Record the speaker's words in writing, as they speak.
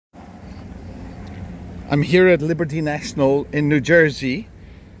I'm here at Liberty National in New Jersey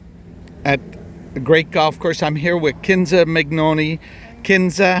at a great golf course. I'm here with Kenza Meguenouni.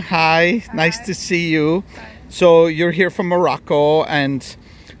 Kenza, hi. Nice to see you. So you're here from Morocco, and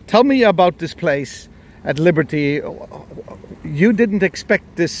tell me about this place at Liberty. You didn't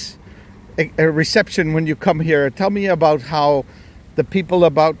expect this reception when you come here. Tell me about how the people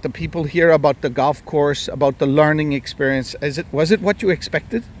here, about the golf course, about the learning experience. Was it what you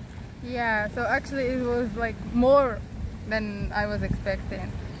expected? Yeah, so actually it was like more than I was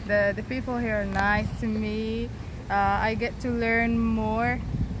expecting. The people here are nice to me. I get to learn more.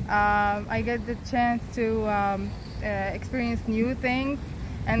 I get the chance to experience new things,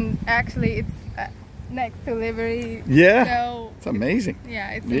 and actually it's next to Liberty. Yeah, so it's amazing. Yeah,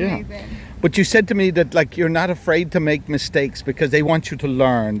 it's amazing. But you said to me that like you're not afraid to make mistakes because they want you to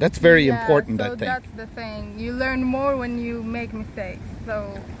learn. That's very important, I think. That's the thing. You learn more when you make mistakes.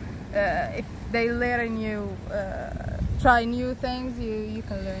 So if they letting you try new things, you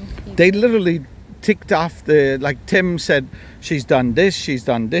can learn easily. They literally ticked off like Tim said, she's done this, she's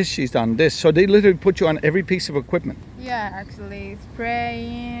done this, she's done this. So they literally put you on every piece of equipment. Yeah, actually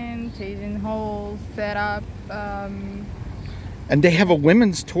spraying, changing holes, setup. And they have a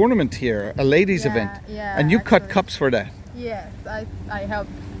women's tournament here, a ladies event. Yeah, and you cut cups for that. Yes, I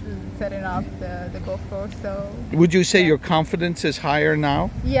helped setting up the golf course. So would you say your confidence is higher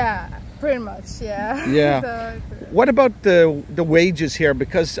now? Yeah, pretty much, yeah. Yeah. So, what about the wages here?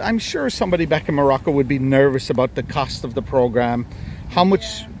 Because I'm sure somebody back in Morocco would be nervous about the cost of the program. How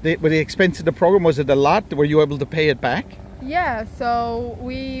much were the expense of the program? Was it a lot? Were you able to pay it back? Yeah, so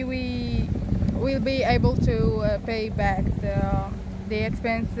we will be able to pay back the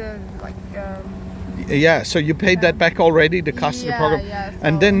expenses, like yeah, so you paid that back already, the cost of the program? Yeah, so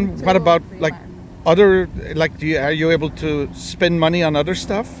and then what about like other, like are you able to spend money on other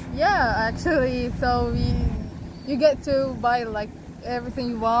stuff? Yeah, actually, so you get to buy like everything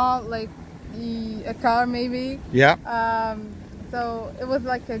you want, like a car maybe. Yeah. So it was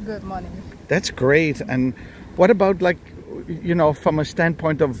like a good money. That's great. And what about, like, you know, from a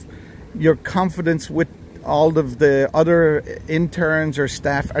standpoint of your confidence with all of the other interns or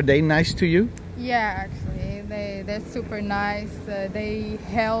staff? Are they nice to you? Yeah, actually, they're super nice. They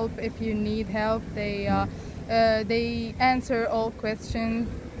help if you need help. They answer all questions.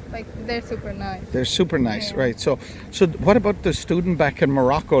 Like, they're super nice. They're super nice, right? So what about the student back in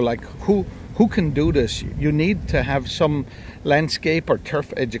Morocco? Like, who can do this? You need to have some landscape or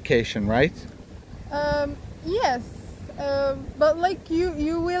turf education, right? Yes, but like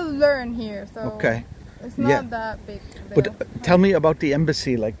you will learn here. So okay. It's not that big. But tell me about the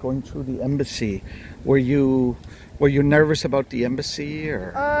embassy, like going through the embassy. Were you nervous about the embassy,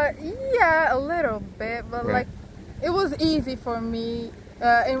 or? Yeah, a little bit, but like it was easy for me.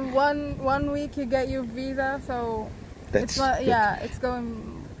 In one week you get your visa, so that's it's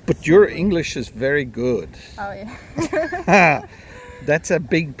going. But your English is very good. Oh yeah. That's a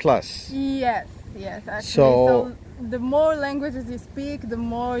big plus. Yes, actually. So the more languages you speak, the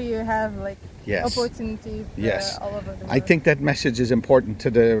more you have like opportunities all over the world. I think that message is important to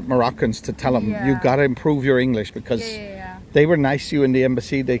the Moroccans, to tell them you got to improve your English, because they were nice to you in the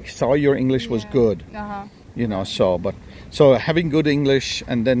embassy. They saw your English was good. You know, so having good English,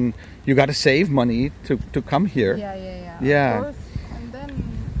 and then you got to save money to come here. Yeah. Of course.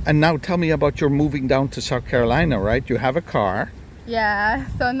 And now tell me about your moving down to South Carolina, right? You have a car. Yeah,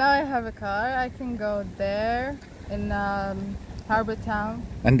 so now I have a car. I can go there in Harbor Town.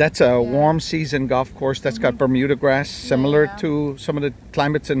 And that's a warm season golf course that's got Bermuda grass, similar to some of the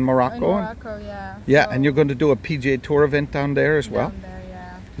climates in Morocco. In Morocco, yeah. Yeah, so, and you're going to do a PGA Tour event down there as well? Down there,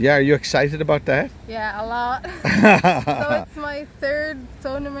 yeah. Yeah, are you excited about that? Yeah, a lot. So it's my third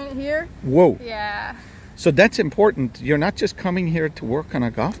tournament here. Whoa. Yeah. So that's important. You're not just coming here to work on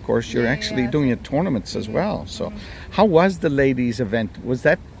a golf course, you're actually doing your tournaments as well. So how was the ladies event? Was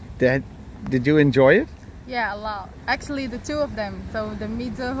that did you enjoy it? Yeah, a lot. Actually, the two of them. So the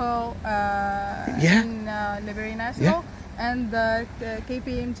middle in Liberty National and the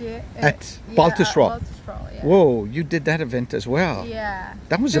KPMG at Baltusrol. Yeah. Whoa, you did that event as well. Yeah.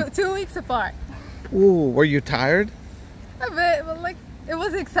 That was 2 weeks apart. Ooh, were you tired? A bit, but like it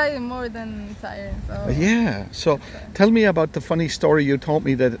was exciting more than tiring. So yeah. So tell me about the funny story you told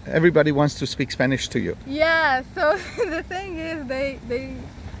me, that everybody wants to speak Spanish to you. Yeah. So the thing is,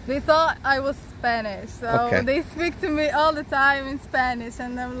 they thought I was Spanish, so they speak to me all the time in Spanish,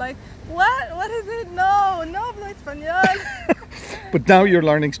 and I'm like, what is it? No hablo español. But now you're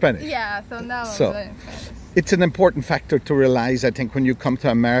learning Spanish. Yeah, so now I'm learning Spanish. it's an important factor to realize, I think, when you come to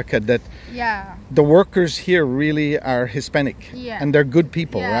America, that Yeah. the workers here really are Hispanic. Yeah. And they're good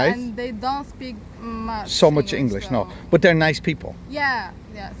people, Yeah, right? and they don't speak much So much English, no. so- But they're nice people. Yeah,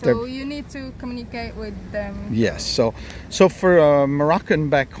 yeah. So They're- you need to communicate with them. Yes. So for a Moroccan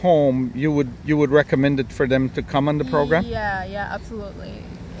back home, you would recommend it for them to come on the program? Yeah, yeah, absolutely.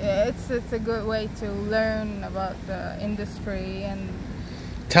 It's a good way to learn about the industry. And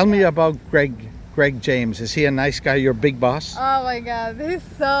Tell me about Greg James. Is he a nice guy, your big boss? oh my God, he's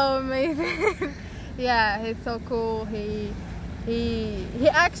so amazing. Yeah, he's so cool. He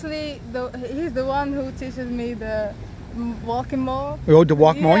actually he's the one who teaches me the walking more. Oh, the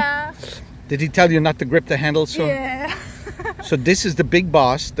walk more? Yeah. Did he tell you not to grip the handle? So, Yeah. so this is the big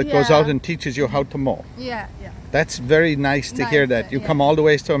boss that goes Yeah. out and teaches you how to mow. Yeah, yeah. That's very nice to hear Nice, that. You yeah. come all the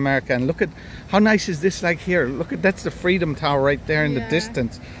ways to America, and look at how nice is this, like here. Look at, that's the Freedom Tower right there in the Yeah.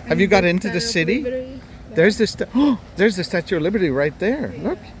 distance. Have And you got the into the Statue of city? Liberty. There's there's the Statue of Liberty right there.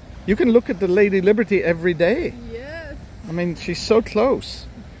 Look. You can look at the Lady Liberty every day. Yes. I mean, she's so close.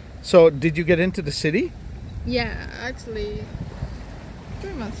 So, did you get into the city? Yeah, actually,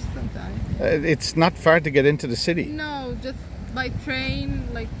 pretty much sometimes. It's not far to get into the city. No, just by train,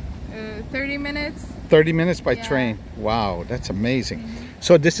 like 30 minutes. 30 minutes by Yeah. train. Wow, that's amazing.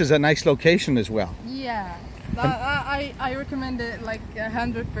 So this is a nice location as well. Yeah. I recommend it like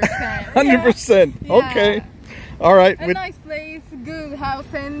 100%. 100%. Yeah. Okay. All right. A nice place, good house,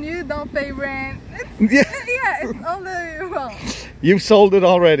 and you don't pay rent. Yeah. Yeah, it's all the well. You've sold it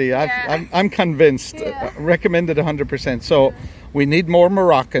already. Yeah. I'm convinced. Yeah. Recommended 100%. So we need more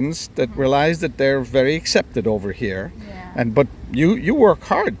Moroccans that realize that they're very accepted over here. Yeah. But you work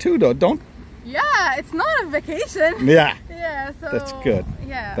hard too, though, don't? Yeah, it's not a vacation. Yeah. Yeah, so That's good.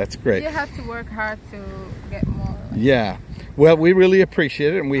 Yeah, That's great. You have to work hard to get more. Yeah. Well, we really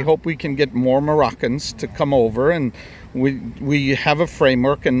appreciate it, and we hope we can get more Moroccans to come over, and we have a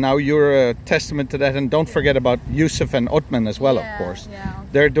framework, and now you're a testament to that. And don't forget about Yusuf and Otman as well, of Yeah, course. yeah.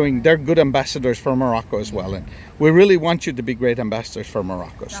 They're good ambassadors for Morocco as well, and we really want you to be great ambassadors for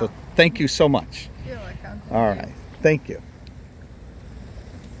Morocco. So thank you so much. You're welcome. All right. Thank you.